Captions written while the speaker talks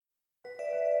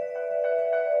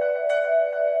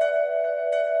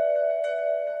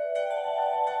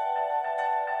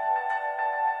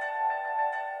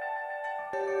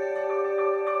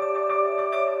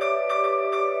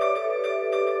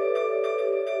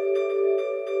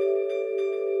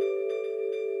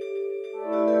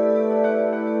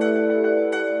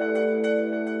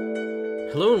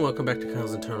welcome back to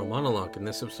Kyle's Internal Monologue. In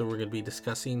this episode, we're going to be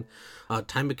discussing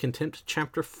Time of Contempt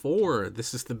Chapter 4.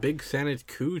 This is the big Thanedd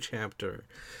coup chapter,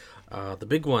 the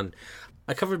big one.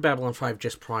 I covered Babylon 5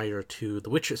 just prior to the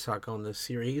Witcher saga on this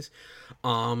series,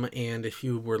 and if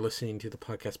you were listening to the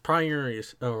podcast prior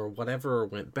or whatever, or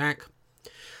went back,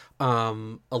 a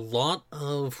lot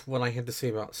of what I had to say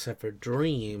about Severed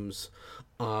Dreams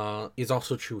is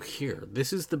also true here.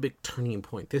 This is the big turning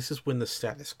point. This is when the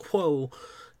status quo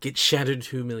gets shattered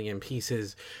to a million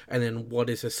pieces, and then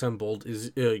what is assembled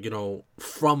is,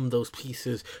 from those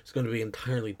pieces is going to be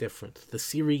entirely different. The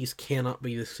series cannot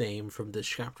be the same from this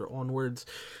chapter onwards.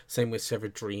 Same with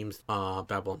Severed Dreams,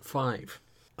 Babylon 5.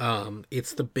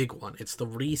 It's the big one. It's the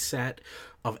reset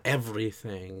of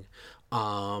everything,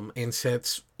 and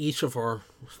sets each of our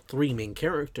three main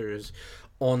characters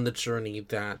on the journey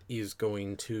that is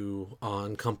going to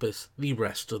encompass the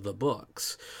rest of the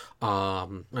books,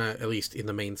 at least in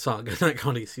the main saga, not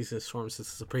counting Season of Storms.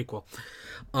 This is a prequel,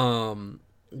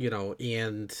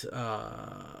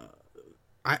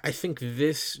 I think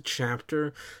this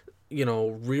chapter,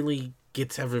 really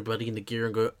gets everybody into gear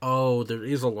and go, oh, there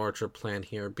is a larger plan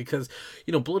here, because,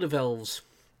 Blood of Elves,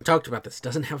 talked about this,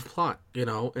 doesn't have a plot,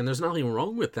 and there's nothing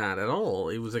wrong with that at all.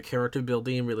 It was a character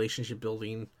building, relationship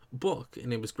building book,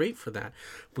 and it was great for that.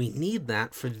 We need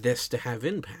that for this to have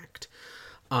impact.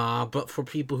 But for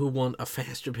people who want a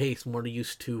faster pace, more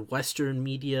used to Western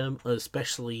media,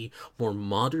 especially more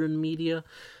modern media,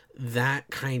 that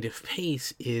kind of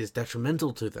pace is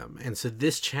detrimental to them. And so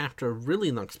this chapter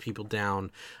really knocks people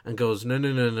down and goes,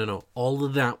 no. All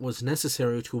of that was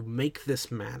necessary to make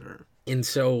this matter. And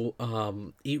so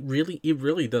it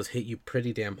really does hit you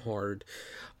pretty damn hard,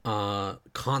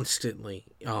 constantly,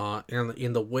 and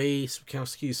in the way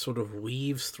Sapkowski sort of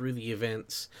weaves through the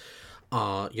events,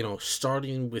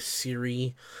 starting with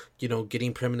Ciri,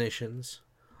 getting premonitions,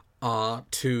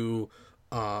 to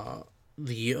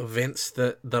the events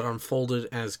that unfolded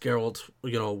as Geralt,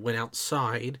 went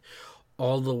outside,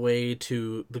 all the way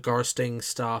to the Garstang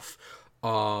stuff,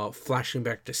 flashing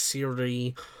back to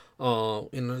Ciri,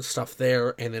 and stuff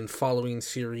there, and then following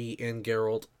Ciri and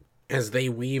Geralt as they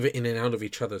weave in and out of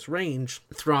each other's range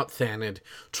throughout Thanedd,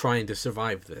 trying to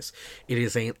survive this. It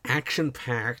is an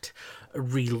action-packed,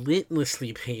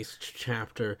 relentlessly paced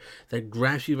chapter that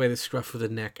grabs you by the scruff of the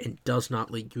neck and does not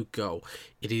let you go.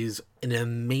 It is an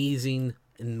amazing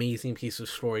piece of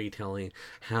storytelling,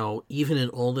 how even in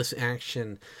all this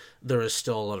action, there is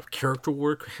still a lot of character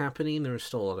work happening, there is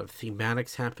still a lot of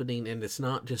thematics happening, and it's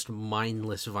not just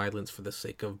mindless violence for the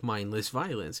sake of mindless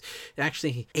violence. It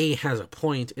actually, A, has a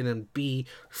point, and then B,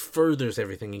 furthers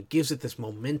everything and gives it this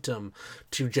momentum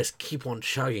to just keep on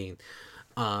chugging.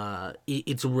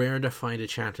 It's rare to find a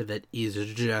chapter that is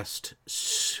just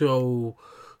so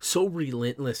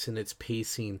relentless in its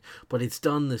pacing, but it's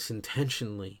done this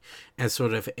intentionally as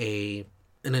sort of an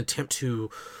attempt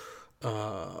to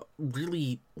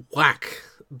really whack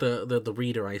the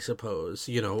reader, I suppose.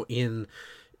 In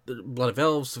Blood of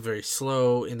Elves, very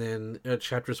slow, and then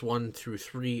chapters 1 through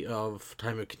 3 of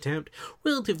Time of Contempt,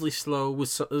 relatively slow with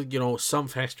some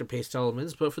faster paced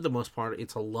elements, but for the most part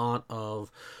it's a lot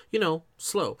of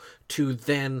slow, to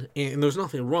then, and there's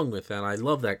nothing wrong with that, I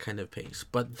love that kind of pace,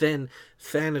 but then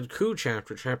Thanedd coup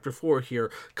chapter 4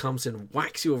 here comes and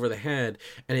whacks you over the head,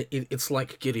 and it's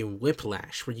like getting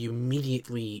whiplash, where you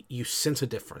immediately sense a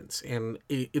difference, and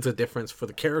it's a difference for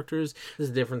the characters, it's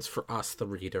a difference for us, the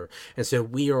reader, and so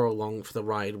we are along for the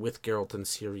ride with Geralt and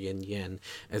Ciri and Yen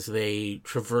as they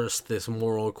traverse this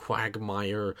moral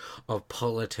quagmire of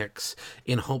politics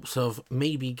in hopes of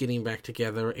maybe getting back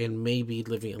together and maybe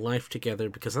living a life together,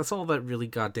 because that's all that really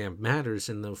goddamn matters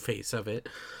in the face of it.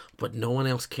 But no one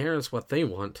else cares what they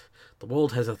want. The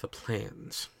world has other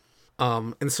plans.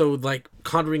 And so,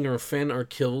 Codringer and Fen are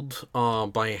killed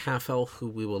by a half-elf who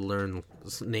we will learn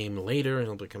his name later, and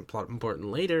he'll become plot important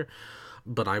later,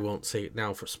 but I won't say it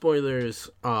now for spoilers.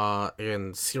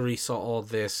 And Ciri saw all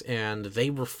this, and they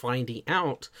were finding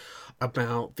out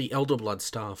about the Elder Blood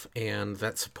stuff, and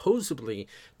that supposedly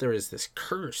there is this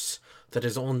curse that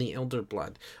is on the Elder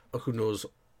Blood. Who knows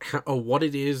what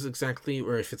it is exactly,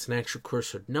 or if it's an actual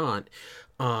curse or not.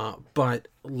 But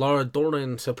Lara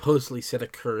Dorren supposedly said a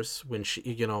curse when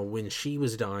she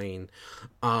was dying,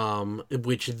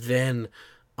 which then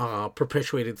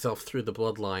perpetuated itself through the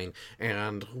bloodline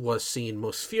and was seen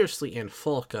most fiercely in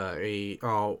Falka,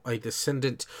 a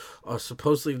descendant,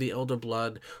 supposedly of the Elder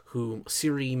Blood, who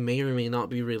Ciri may or may not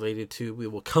be related to. We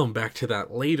will come back to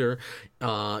that later,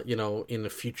 in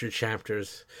the future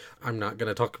chapters. I'm not going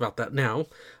to talk about that now.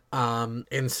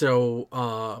 And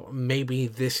so maybe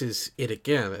this is it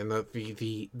again, and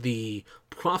the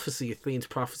prophecy, Athene's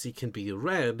prophecy, can be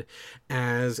read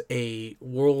as a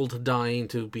world dying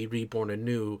to be reborn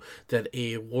anew, that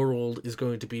a world is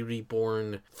going to be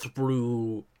reborn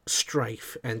through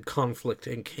strife and conflict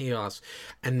and chaos,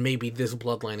 and maybe this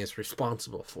bloodline is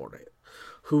responsible for it.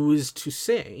 Who is to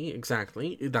say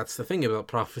exactly? That's the thing about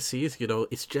prophecies,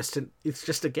 it's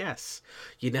just a guess.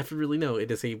 You never really know.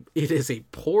 It is a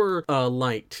poor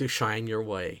light to shine your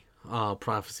way.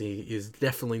 Prophecy is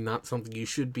definitely not something you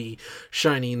should be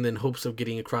shining in hopes of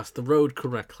getting across the road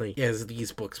correctly, as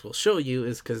these books will show you,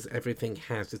 is because everything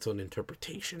has its own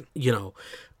interpretation,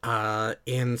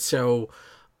 and so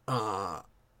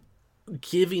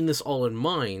giving this all in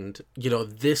mind,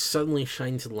 this suddenly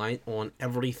shines light on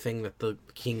everything that the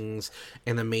kings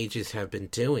and the mages have been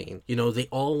doing. They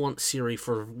all want Ciri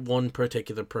for one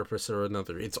particular purpose or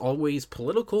another. It's always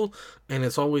political, and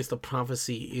it's always the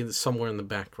prophecy somewhere in the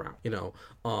background.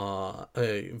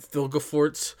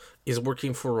 Vilgefortz is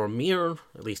working for Amir,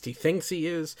 at least he thinks he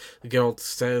is. Geralt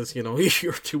says,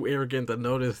 you're too arrogant to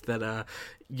notice that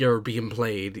you're being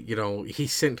played. He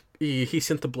sent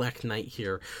the Black Knight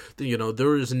here.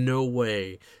 There is no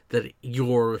way that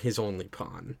you're his only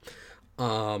pawn.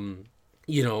 But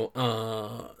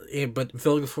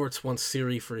Vilgefortz wants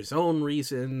Ciri for his own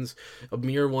reasons.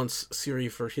 Amir wants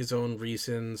Ciri for his own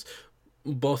reasons.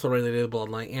 Both are related to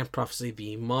bloodline and prophecy.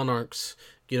 The monarchs,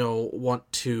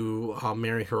 want to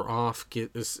marry her off,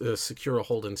 secure a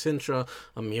hold in Sintra.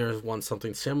 Amir wants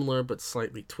something similar, but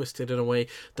slightly twisted in a way.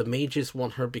 The mages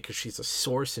want her because she's a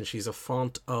source and she's a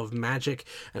font of magic,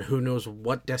 and who knows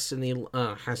what destiny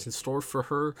has in store for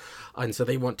her. And so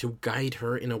they want to guide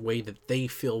her in a way that they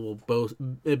feel will both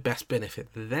best benefit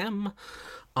them.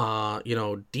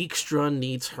 Dijkstra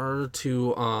needs her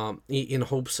to, in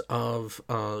hopes of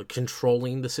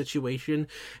controlling the situation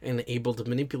and able to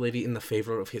manipulate it in the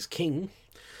favor of his king.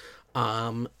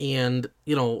 Philippa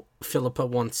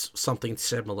wants something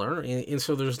similar, and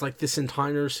so there's like this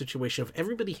entire situation of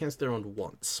everybody has their own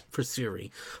wants for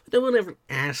Ciri, but no one ever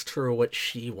asked her what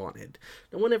she wanted.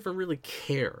 No one ever really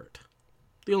cared.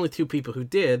 The only two people who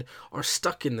did are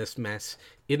stuck in this mess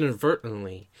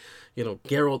inadvertently.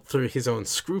 Geralt through his own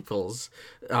scruples,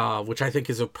 which I think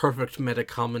is a perfect meta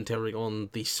commentary on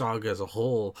the saga as a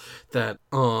whole. That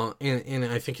and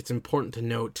I think it's important to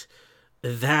note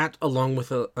that, along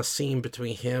with a scene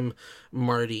between him,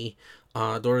 Marty,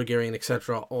 Dorian,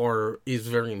 etc., is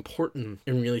very important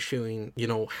in really showing,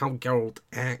 how Geralt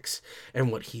acts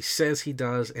and what he says he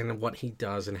does and what he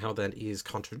does and how that is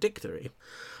contradictory.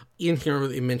 In here,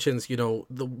 it mentions,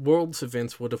 the world's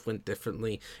events would have went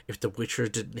differently if the Witcher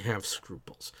didn't have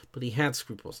scruples. But he had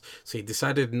scruples. So he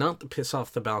decided not to piss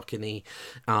off the balcony,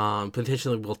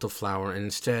 potentially wilt a flower, and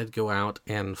instead go out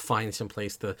and find some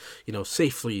place to,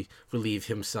 safely relieve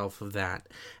himself of that.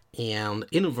 And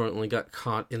inadvertently got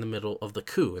caught in the middle of the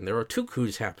coup. And there are two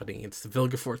coups happening. It's the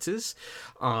Vilgefortz's,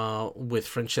 with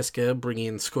Francesca bringing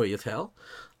in Scoia'tael,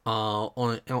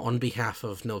 on behalf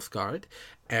of Nilfgaard,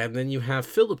 and then you have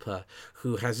Philippa,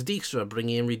 who has Dijkstra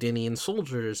bringing in Redanian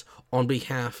soldiers on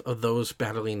behalf of those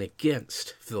battling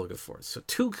against Vilgefortz. So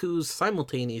two coups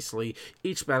simultaneously,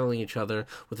 each battling each other,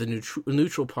 with a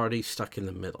neutral party stuck in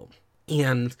the middle.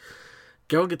 And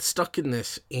Geralt gets stuck in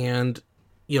this, and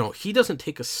he doesn't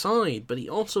take a side, but he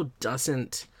also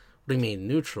doesn't remain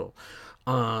neutral.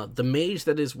 The mage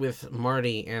that is with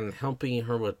Marty and helping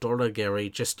her with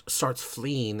Dorian just starts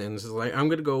fleeing and is like, I'm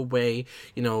gonna go away,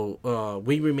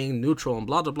 we remain neutral and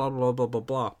blah, blah, blah, blah, blah, blah,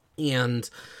 blah. And,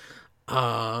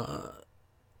 Geralt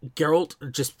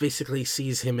just basically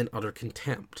sees him in utter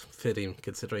contempt, fitting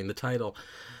considering the title.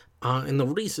 And the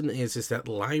reason is that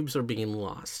lives are being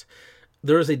lost.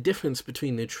 There is a difference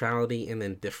between neutrality and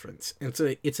indifference. And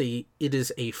so it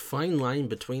is a fine line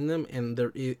between them, and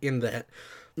there is, in that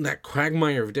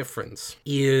quagmire of difference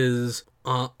is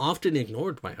often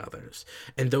ignored by others,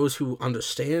 and those who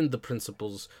understand the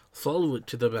principles follow it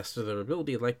to the best of their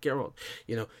ability, like Geralt.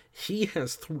 He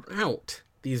has throughout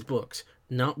these books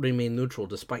not remained neutral,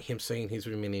 despite him saying he's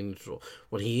remaining neutral.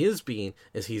 What he is being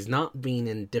is he's not being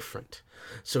indifferent.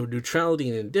 So neutrality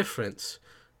and indifference,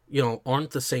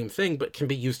 aren't the same thing, but can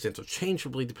be used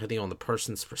interchangeably depending on the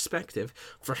person's perspective.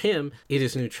 For him, it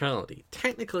is neutrality.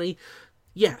 Technically,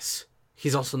 yes,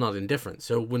 he's also not indifferent.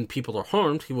 So when people are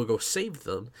harmed, he will go save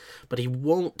them, but he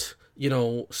won't,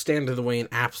 stand in the way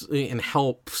and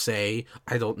help, say,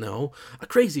 I don't know, a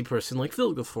crazy person like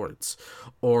Vilgefortz,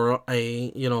 or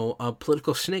a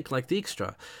political snake like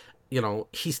Dijkstra.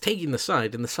 He's taking the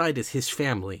side, and the side is his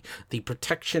family, the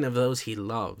protection of those he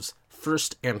loves,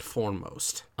 first and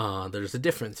foremost. There's a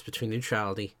difference between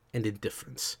neutrality and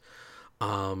indifference.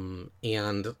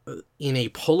 And in a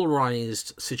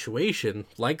polarized situation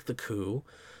like the coup,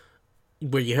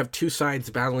 where you have two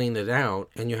sides battling it out,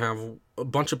 and you have a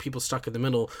bunch of people stuck in the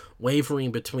middle,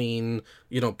 wavering between,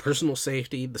 personal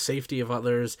safety, the safety of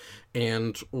others,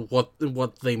 and what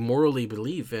they morally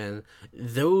believe in.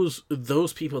 Those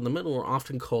people in the middle are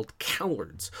often called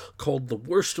cowards, called the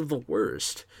worst of the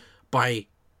worst by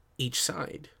each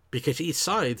side, because each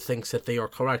side thinks that they are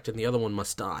correct and the other one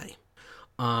must die.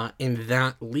 And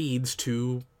that leads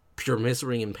to pure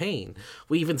misery and pain.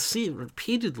 We even see it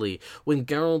repeatedly when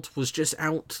Geralt was just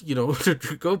out,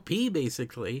 to go pee,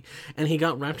 basically, and he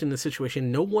got wrapped in the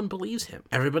situation. No one believes him.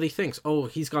 Everybody thinks, oh,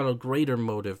 he's got a greater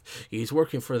motive. He's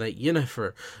working for that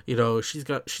Yennefer.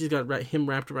 She's got him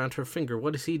wrapped around her finger.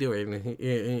 What is he doing?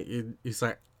 And he's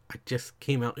like, I just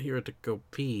came out here to go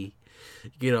pee.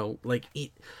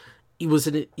 It was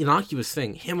an innocuous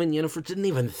thing. Him and Yennefer didn't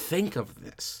even think of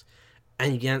this.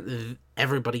 And yet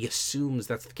everybody assumes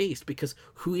that's the case, because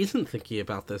who isn't thinking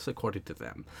about this according to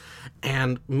them?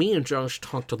 And me and Josh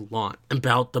talked a lot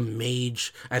about the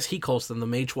mage, as he calls them, the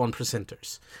mage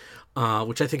 1%ers,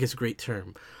 which I think is a great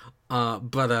term.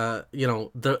 But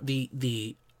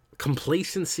the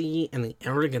complacency and the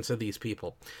arrogance of these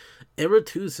people.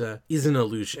 Aretuza is an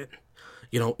illusion.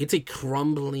 It's a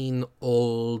crumbling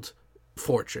old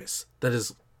fortress that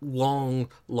is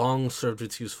long served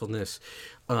its usefulness,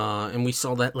 and we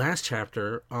saw that last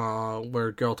chapter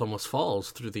where Geralt almost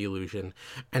falls through the illusion.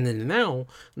 And then now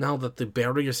that the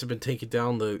barriers have been taken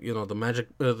down, the magic,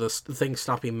 the thing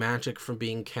stopping magic from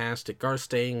being cast at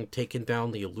Garstang taken down,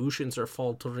 the illusions are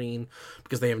faltering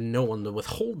because they have no one to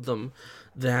withhold them,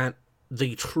 that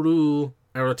the true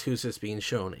Aretuza is being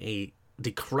shown, a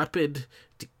decrepit,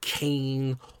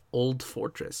 decaying old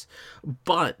fortress.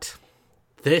 But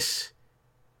this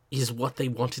is what they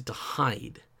wanted to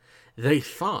hide. They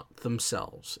thought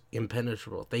themselves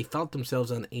impenetrable. They thought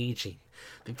themselves unaging.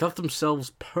 They thought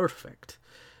themselves perfect.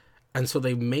 And so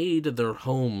they made their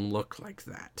home look like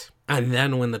that. And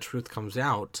then when the truth comes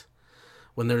out,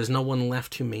 when there is no one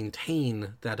left to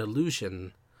maintain that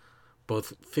illusion,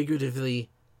 both figuratively,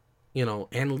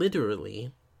 and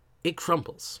literally, it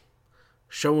crumbles,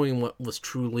 showing what was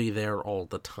truly there all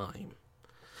the time.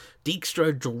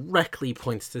 Dijkstra directly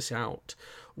points this out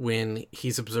when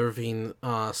he's observing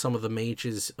some of the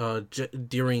mages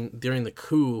during the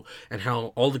coup, and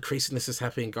how all the craziness is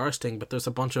happening in Garstang, but there's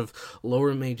a bunch of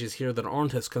lower mages here that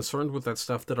aren't as concerned with that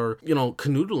stuff, that are,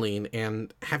 canoodling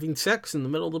and having sex in the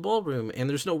middle of the ballroom, and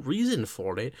there's no reason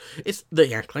for it.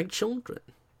 They act like children,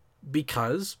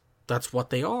 because that's what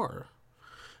they are.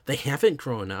 They haven't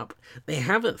grown up. They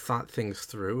haven't thought things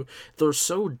through. They're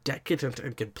so decadent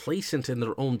and complacent in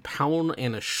their own power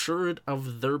and assured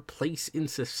of their place in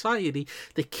society,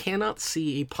 they cannot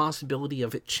see a possibility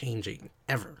of it changing,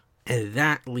 ever. And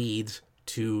that leads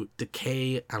to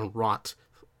decay and rot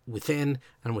within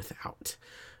and without.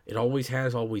 It always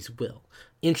has, always will.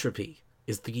 Entropy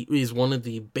is one of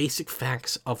the basic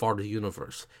facts of our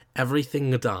universe. Everything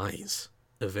dies,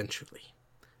 eventually.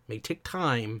 It may take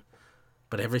time,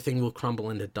 but everything will crumble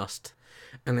into dust.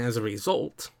 And as a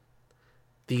result,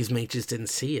 these mages didn't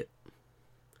see it.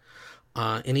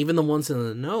 And even the ones in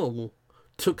the know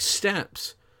took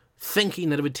steps thinking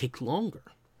that it would take longer.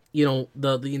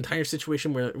 The entire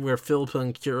situation where Philippa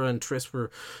and Kira and Triss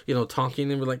were, talking,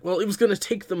 and were like, well, it was going to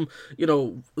take them,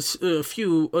 a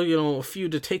few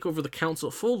to take over the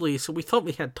council fully, so we thought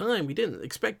we had time. We didn't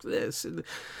expect this.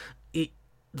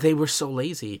 They were so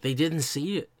lazy. They didn't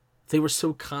see it. They were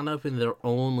so caught up in their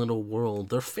own little world,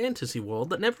 their fantasy world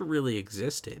that never really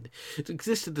existed. It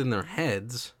existed in their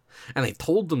heads, and they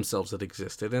told themselves it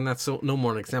existed, and that's no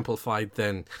more exemplified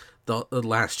than the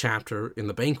last chapter in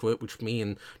The Banquet, which me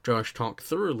and Josh talked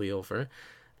thoroughly over,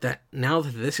 that now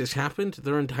that this has happened,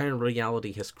 their entire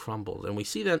reality has crumbled, and we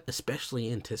see that especially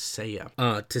in Tissaia.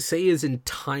 Tissaia's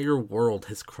entire world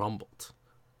has crumbled.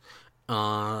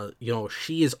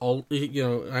 She is all,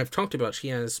 I've talked about, she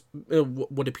has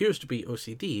what appears to be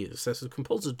OCD, obsessive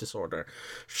compulsive disorder.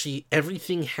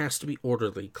 Everything has to be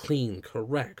orderly, clean,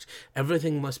 correct.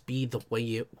 Everything must be the way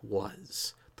it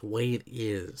was, the way it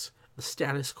is, the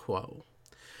status quo.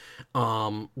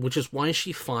 Which is why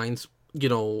she finds,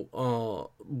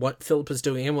 what Philip is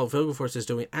doing and what Vilgefortz is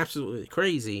doing absolutely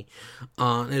crazy,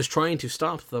 and is trying to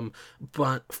stop them,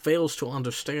 but fails to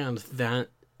understand that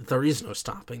there is no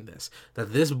stopping this.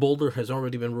 That this boulder has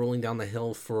already been rolling down the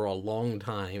hill for a long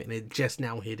time, and it just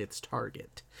now hit its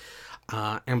target.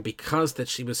 And because that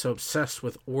she was so obsessed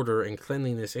with order and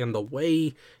cleanliness and the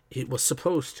way it was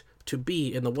supposed to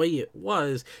be and the way it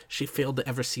was, she failed to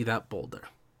ever see that boulder.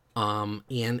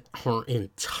 And her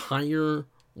entire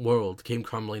world came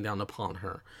crumbling down upon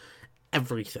her.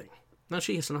 Everything. Now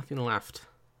she has nothing left.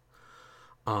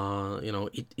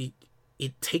 It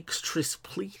takes Triss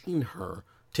pleading her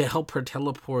to help her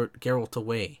teleport Geralt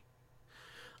away.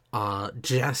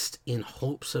 Just in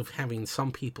hopes of having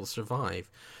some people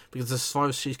survive. Because as far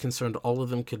as she's concerned, all of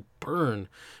them could burn,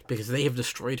 because they have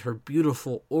destroyed her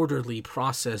beautiful, orderly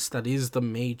process that is the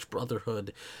Mage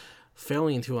Brotherhood,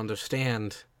 failing to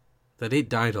understand that it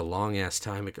died a long-ass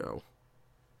time ago.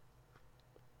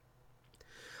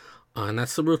 And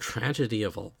that's the real tragedy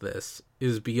of all this,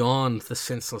 is beyond the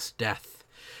senseless death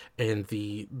and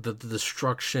the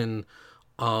destruction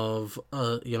of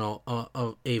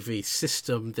a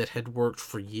system that had worked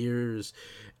for years,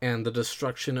 and the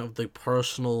destruction of the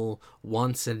personal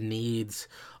wants and needs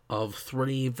of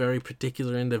 3 very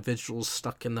particular individuals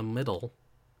stuck in the middle.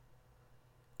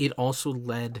 It also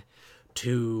led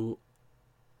to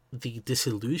the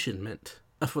disillusionment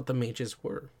of what the mages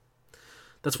were.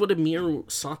 That's what Emhyr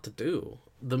sought to do.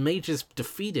 The mages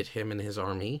defeated him and his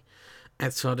army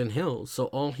at Sodden Hills, so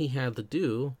all he had to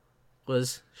do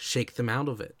was shake them out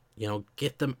of it.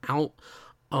 Get them out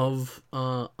of,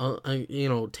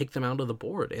 take them out of the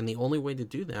board. And the only way to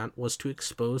do that was to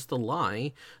expose the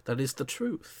lie that is the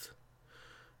truth.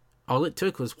 All it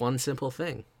took was one simple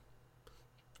thing.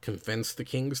 Convince the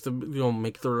kings to,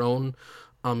 make their own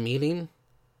meeting.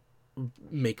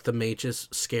 Make the mages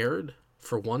scared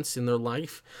for once in their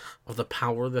life of the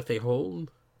power that they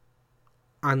hold.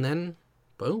 And then,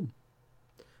 boom.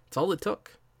 That's all it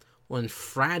took. One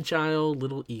fragile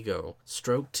little ego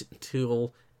stroked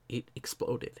until it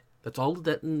exploded. That's all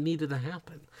that needed to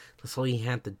happen. That's all he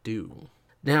had to do.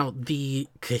 Now, the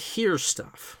Cahir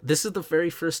stuff. This is the very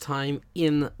first time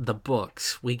in the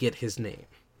books we get his name.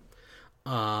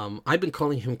 I've been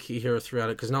calling him Cahir throughout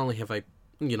it because not only have I,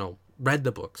 read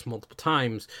the books multiple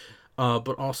times,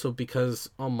 but also because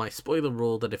on my spoiler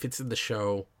rule that if it's in the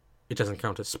show, it doesn't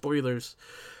count as spoilers.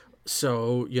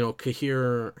 So,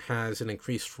 Cahir has an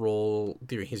increased role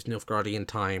during his Nilfgaardian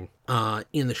time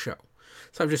in the show.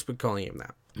 So I've just been calling him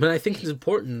that. But I think it's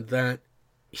important that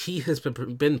he has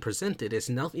been presented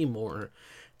as nothing more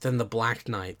than the Black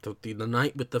Knight, the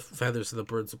knight with the feathers of the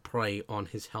birds of prey on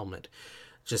his helmet.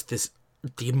 Just this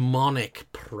demonic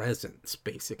presence,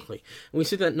 basically. And we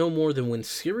see that no more than when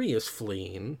Ciri is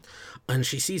fleeing, and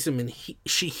she sees him, and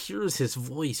she hears his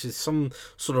voice as some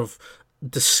sort of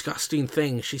disgusting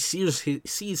thing. She sees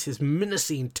his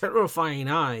menacing, terrifying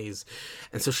eyes,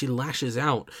 and so she lashes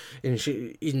out, and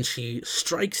she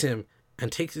strikes him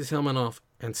and takes his helmet off,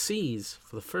 and sees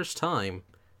for the first time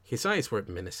his eyes weren't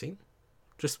menacing,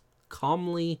 just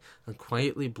calmly and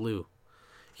quietly blue.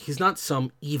 He's not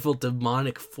some evil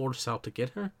demonic force out to get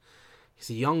her. He's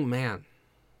a young man,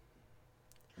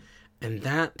 and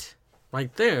that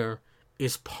right there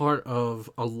is part of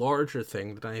a larger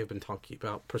thing that I have been talking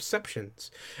about,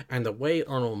 perceptions, and the way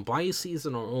our own biases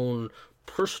and our own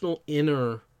personal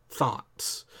inner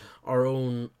thoughts, our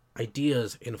own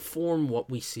ideas inform what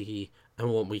we see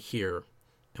and what we hear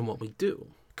and what we do.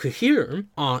 Cahir,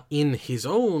 in his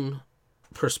own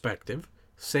perspective,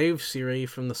 saved Ciri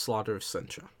from the slaughter of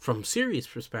Cintra. From Ciri's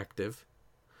perspective,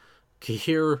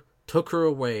 Cahir took her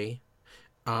away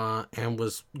and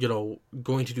was,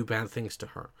 going to do bad things to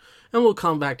her. And we'll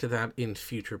come back to that in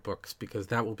future books, because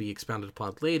that will be expounded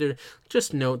upon later.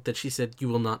 Just note that she said, "You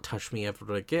will not touch me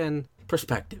ever again."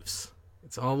 Perspectives.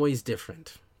 It's always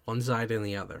different. One side and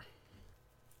the other.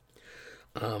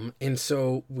 And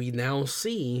so we now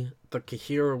see that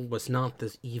Cahir was not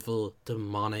this evil,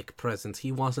 demonic presence.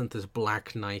 He wasn't this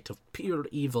Black Knight of pure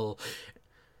evil.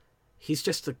 He's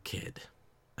just a kid.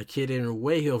 A kid in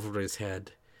way over his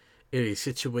head, in a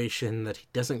situation that he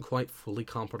doesn't quite fully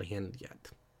comprehend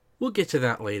yet. We'll get to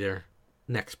that later,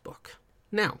 next book.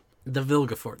 Now, the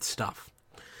Vilgefortz stuff.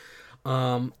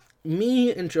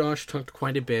 Me and Josh talked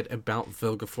quite a bit about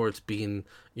Vilgefortz being,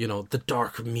 the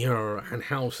Dark Mirror, and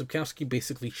how Sapkowski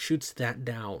basically shoots that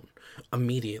down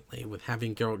immediately with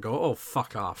having Geralt go, "Oh,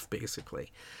 fuck off,"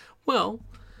 basically. Well,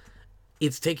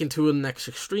 it's taken to a next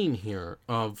extreme here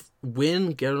of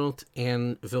when Geralt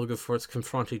and Vilgefortz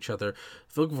confront each other.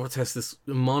 Vilgefortz has this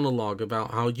monologue about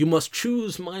how you must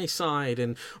choose my side,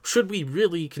 and should we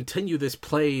really continue this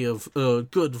play of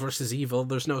good versus evil?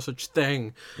 There's no such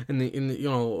thing.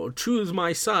 And choose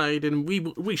my side, and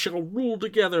we shall rule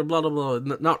together. Blah blah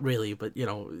blah. Not really, but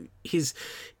his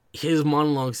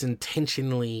monologue's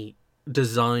intentionally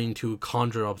designed to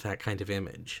conjure up that kind of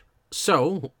image.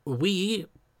 So we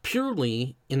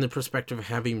purely in the perspective of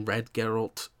having read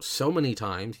Geralt so many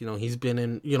times. He's been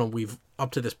in, we've,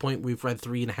 up to this point, we've read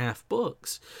 3.5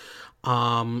 books.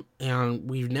 And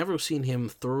we've never seen him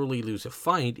thoroughly lose a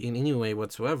fight in any way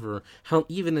whatsoever. Hell,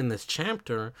 even in this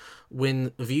chapter,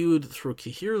 when viewed through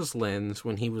Cahir's lens,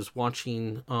 when he was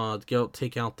watching Geralt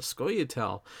take out the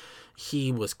Scoia'tael,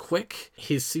 he was quick.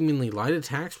 His seemingly light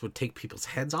attacks would take people's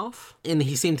heads off, and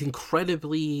he seemed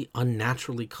incredibly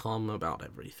unnaturally calm about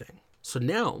everything. So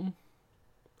now,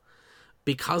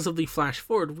 because of the flash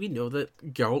forward, we know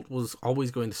that Geralt was always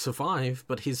going to survive,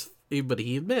 but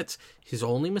he admits his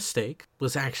only mistake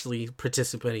was actually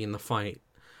participating in the fight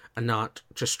and not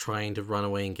just trying to run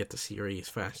away and get to Ciri as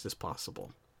fast as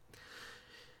possible.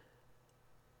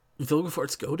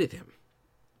 Vilgefortz goaded him,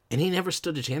 and he never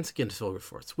stood a chance against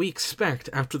Vilgefortz. We expect,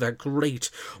 after that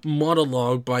great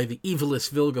monologue by the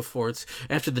evilest Vilgefortz,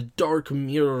 after the dark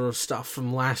mirror stuff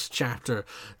from last chapter,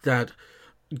 that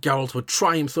Geralt would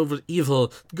triumph over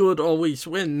evil, good always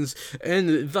wins,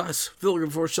 and thus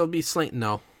Vilgefortz shall be slain.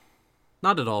 No,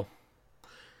 not at all.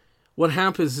 What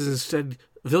happens is instead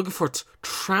Vilgefortz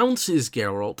trounces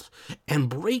Geralt and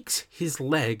breaks his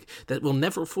leg that will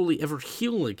never fully ever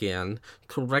heal again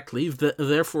correctly,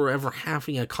 therefore ever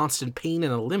having a constant pain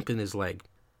and a limp in his leg.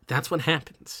 That's what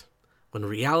happens when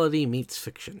reality meets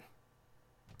fiction.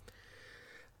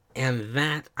 And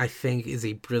that, I think, is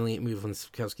a brilliant move on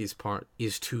Sapkowski's part,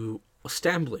 is to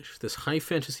establish this high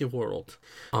fantasy world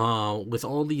with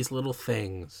all these little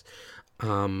things.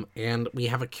 And we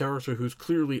have a character who's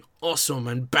clearly awesome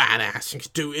and badass and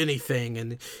can do anything,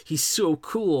 and he's so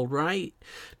cool, right?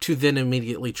 To then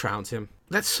immediately trounce him.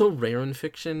 That's so rare in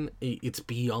fiction. It's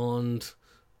beyond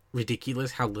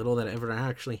ridiculous how little that ever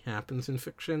actually happens in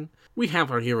fiction. We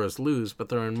have our heroes lose, but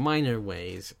they're in minor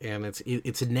ways, and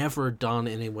it's never done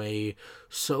in a way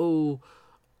so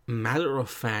matter of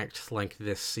fact like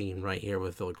this scene right here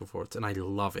with Vilgefortz, and I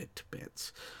love it to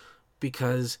bits.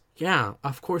 Because, yeah,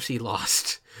 of course he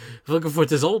lost.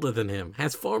 Vilgefortz is older than him,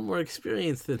 has far more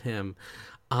experience than him.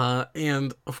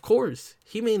 And, of course,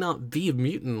 he may not be a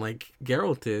mutant like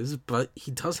Geralt is, but he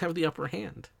does have the upper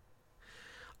hand.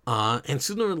 And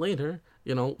sooner or later,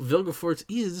 Vilgefortz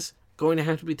is going to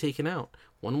have to be taken out,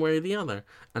 one way or the other.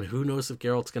 And who knows if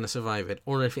Geralt's going to survive it,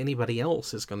 or if anybody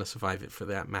else is going to survive it, for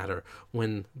that matter,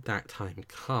 when that time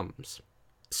comes.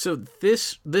 So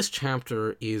this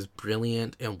chapter is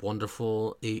brilliant and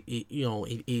wonderful. It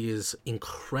is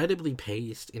incredibly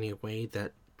paced in a way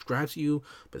that grabs you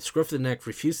by the scruff of the neck,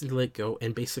 refuses to let go,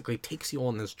 and basically takes you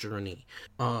on this journey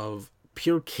of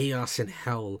pure chaos and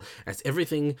hell, as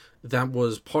everything that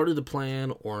was part of the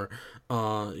plan, or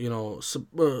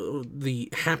the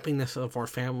happiness of our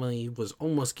family was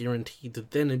almost guaranteed to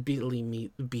then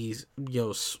immediately be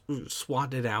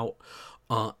swatted out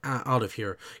of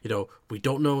here. We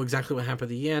don't know exactly what happened at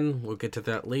the end. We'll get to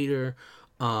that later.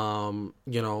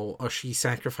 She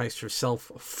sacrificed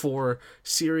herself for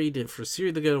Ciri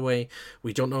to get away.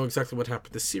 We don't know exactly what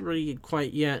happened to Ciri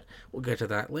quite yet. We'll get to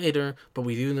that later. But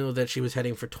we do know that she was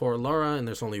heading for Tor Lara, and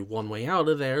there's only one way out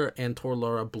of there, and Tor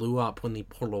Lara blew up when the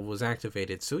portal was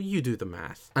activated. So you do the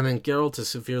math. And then Geralt is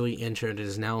severely injured and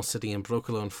is now sitting in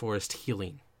Brokilon Forest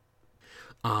healing.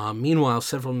 Meanwhile,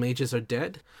 several mages are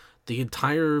dead. The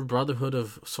entire Brotherhood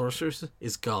of Sorcerers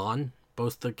is gone,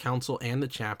 both the council and the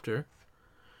chapter.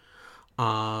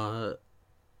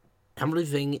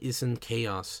 Everything is in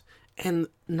chaos. And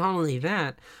not only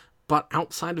that, but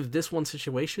outside of this one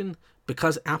situation,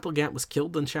 because Applegate was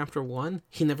killed in chapter 1,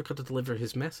 he never got to deliver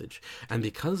his message. And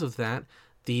because of that,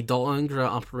 the Dol Angra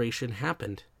operation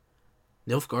happened.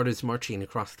 Nilfgaard is marching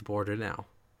across the border now.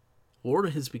 War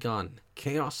has begun.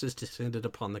 Chaos has descended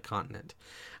upon the continent.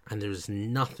 And there's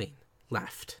nothing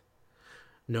left.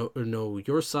 No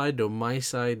your side, no my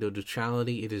side, no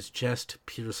neutrality. It is just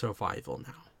pure survival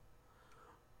now.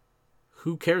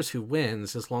 Who cares who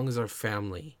wins as long as our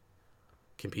family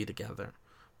can be together?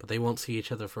 But they won't see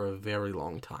each other for a very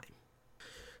long time.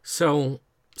 So,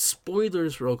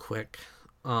 spoilers real quick.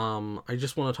 I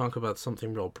just want to talk about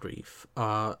something real brief.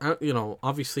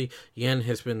 Obviously, Yen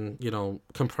has been,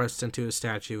 compressed into a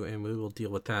statue, and we will deal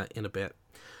with that in a bit.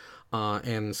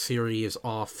 And Ciri is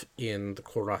off in the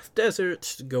Korath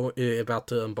Desert, about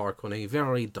to embark on a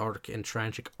very dark and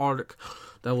tragic arc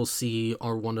that will see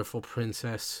our wonderful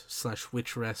princess /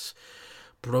 witcheress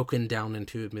broken down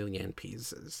into a million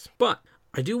pieces. But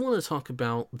I do want to talk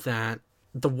about that,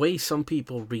 the way some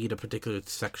people read a particular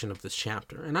section of this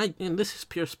chapter, and this is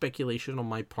pure speculation on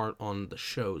my part on the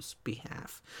show's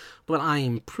behalf, but I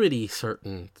am pretty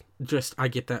certain, I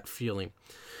get that feeling.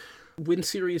 when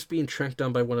Ciri is being tracked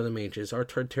down by one of the mages,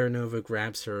 Artard Terra Nova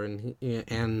grabs her,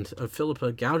 and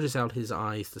Philippa gouges out his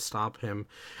eyes to stop him,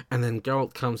 and then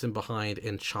Geralt comes in behind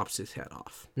and chops his head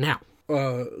off. Now,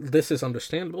 this is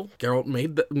understandable. Geralt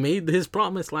made his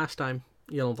promise last time,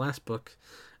 last book,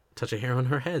 touch a hair on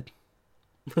her head,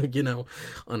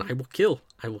 and I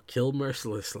will kill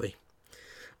mercilessly.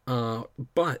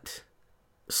 But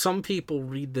some people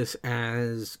read this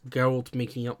as Geralt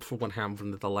making up for what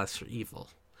happened to the Lesser Evil,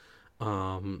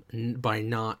 by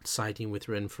not siding with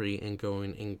Renfri and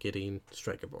going and getting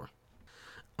Stregobor.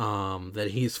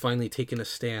 That he's finally taken a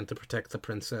stand to protect the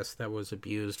princess that was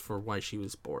abused for why she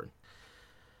was born.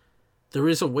 There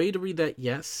is a way to read that,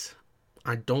 yes.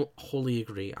 I don't wholly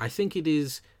agree. I think it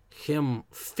is him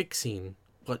fixing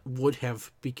what would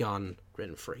have begun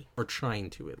Renfri, or trying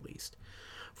to at least.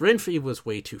 Renfri was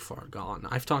way too far gone.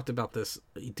 I've talked about this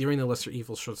during the Lesser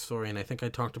Evil short story, and I think I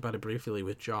talked about it briefly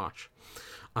with Josh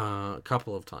a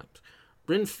couple of times.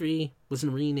 Renfri was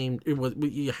renamed.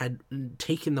 You had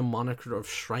taken the moniker of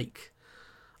Shrike,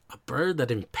 a bird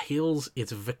that impales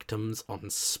its victims on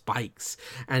spikes,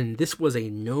 and this was a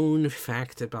known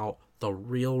fact about the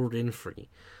real Renfri.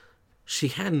 She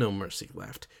had no mercy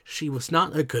left. She was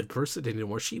not a good person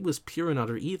anymore. She was pure and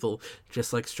utter evil,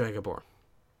 just like Stregobor.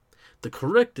 The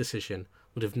correct decision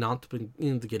would have not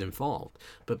been to get involved,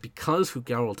 but because who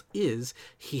Geralt is,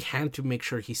 he had to make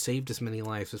sure he saved as many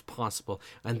lives as possible,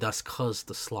 and thus caused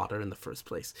the slaughter in the first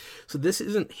place. So this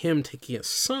isn't him taking a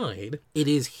side, it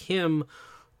is him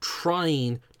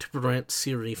trying to prevent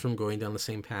Ciri from going down the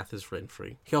same path as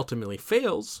Renfri. He ultimately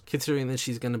fails, considering that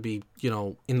she's going to be,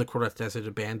 in the Korath Desert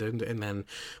abandoned, and then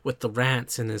with the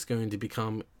rats, and is going to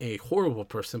become a horrible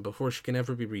person before she can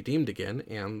ever be redeemed again,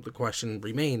 and the question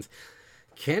remains,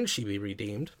 can she be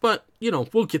redeemed? But,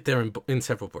 we'll get there in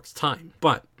several books' time.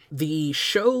 But the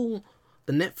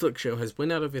Netflix show has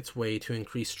went out of its way to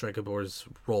increase Stregobor's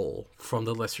role from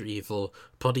the Lesser Evil,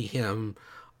 putting him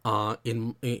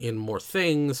in more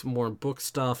things, more book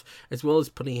stuff, as well as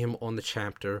putting him on the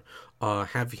chapter,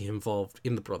 having him involved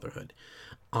in the Brotherhood.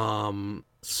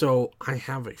 So I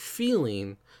have a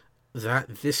feeling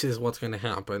that this is what's going to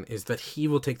happen, is that he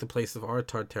will take the place of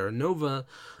Artard Terra Nova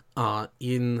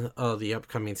in the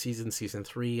upcoming season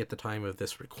 3, at the time of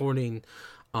this recording,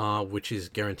 which is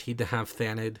guaranteed to have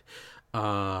Thanedd.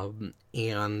 And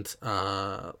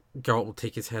Geralt will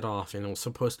take his head off, and it was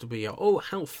supposed to be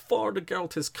how far the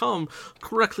Geralt has come,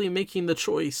 correctly making the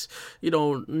choice,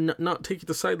 not taking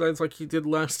the sidelines like he did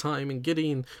last time and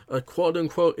getting a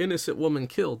quote-unquote innocent woman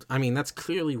killed. I mean, that's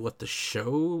clearly what the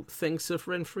show thinks of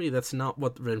Renfri. That's not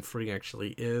what Renfri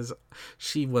actually is.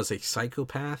 She was a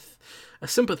psychopath, a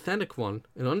sympathetic one,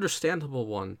 an understandable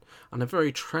one, and a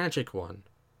very tragic one,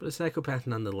 but a psychopath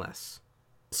nonetheless.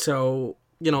 So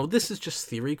this is just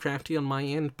theory crafty on my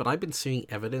end, but I've been seeing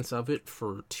evidence of it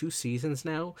for 2 seasons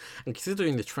now, and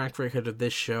considering the track record of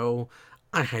this show,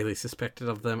 I highly suspect it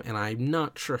of them, and I'm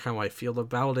not sure how I feel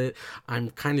about it.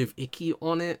 I'm kind of icky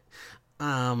on it.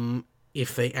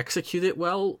 If they execute it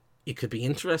well, it could be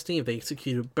interesting. If they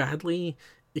execute it badly,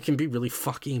 it can be really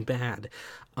fucking bad.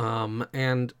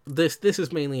 And this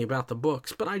is mainly about the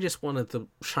books, but I just wanted to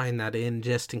shine that in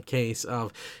just in case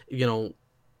of,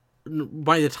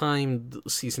 by the time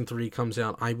season 3 comes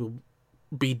out, I will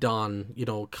be done,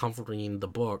 covering the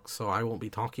book, so I won't be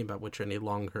talking about Witcher any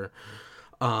longer.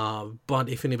 But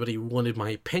if anybody wanted my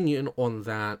opinion on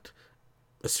that,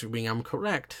 assuming I'm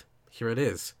correct, here it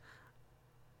is.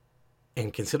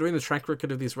 And considering the track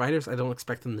record of these writers, I don't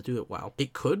expect them to do it well.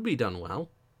 It could be done well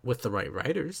with the right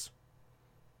writers.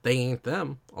 They ain't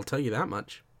them, I'll tell you that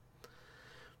much.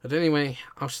 But anyway,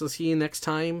 I'll see you next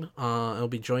time. I'll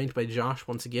be joined by Josh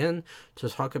once again to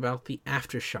talk about the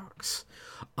aftershocks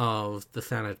of the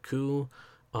Thanedd coup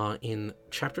in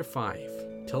Chapter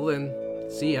 5. Till then,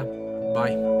 see ya.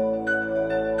 Bye.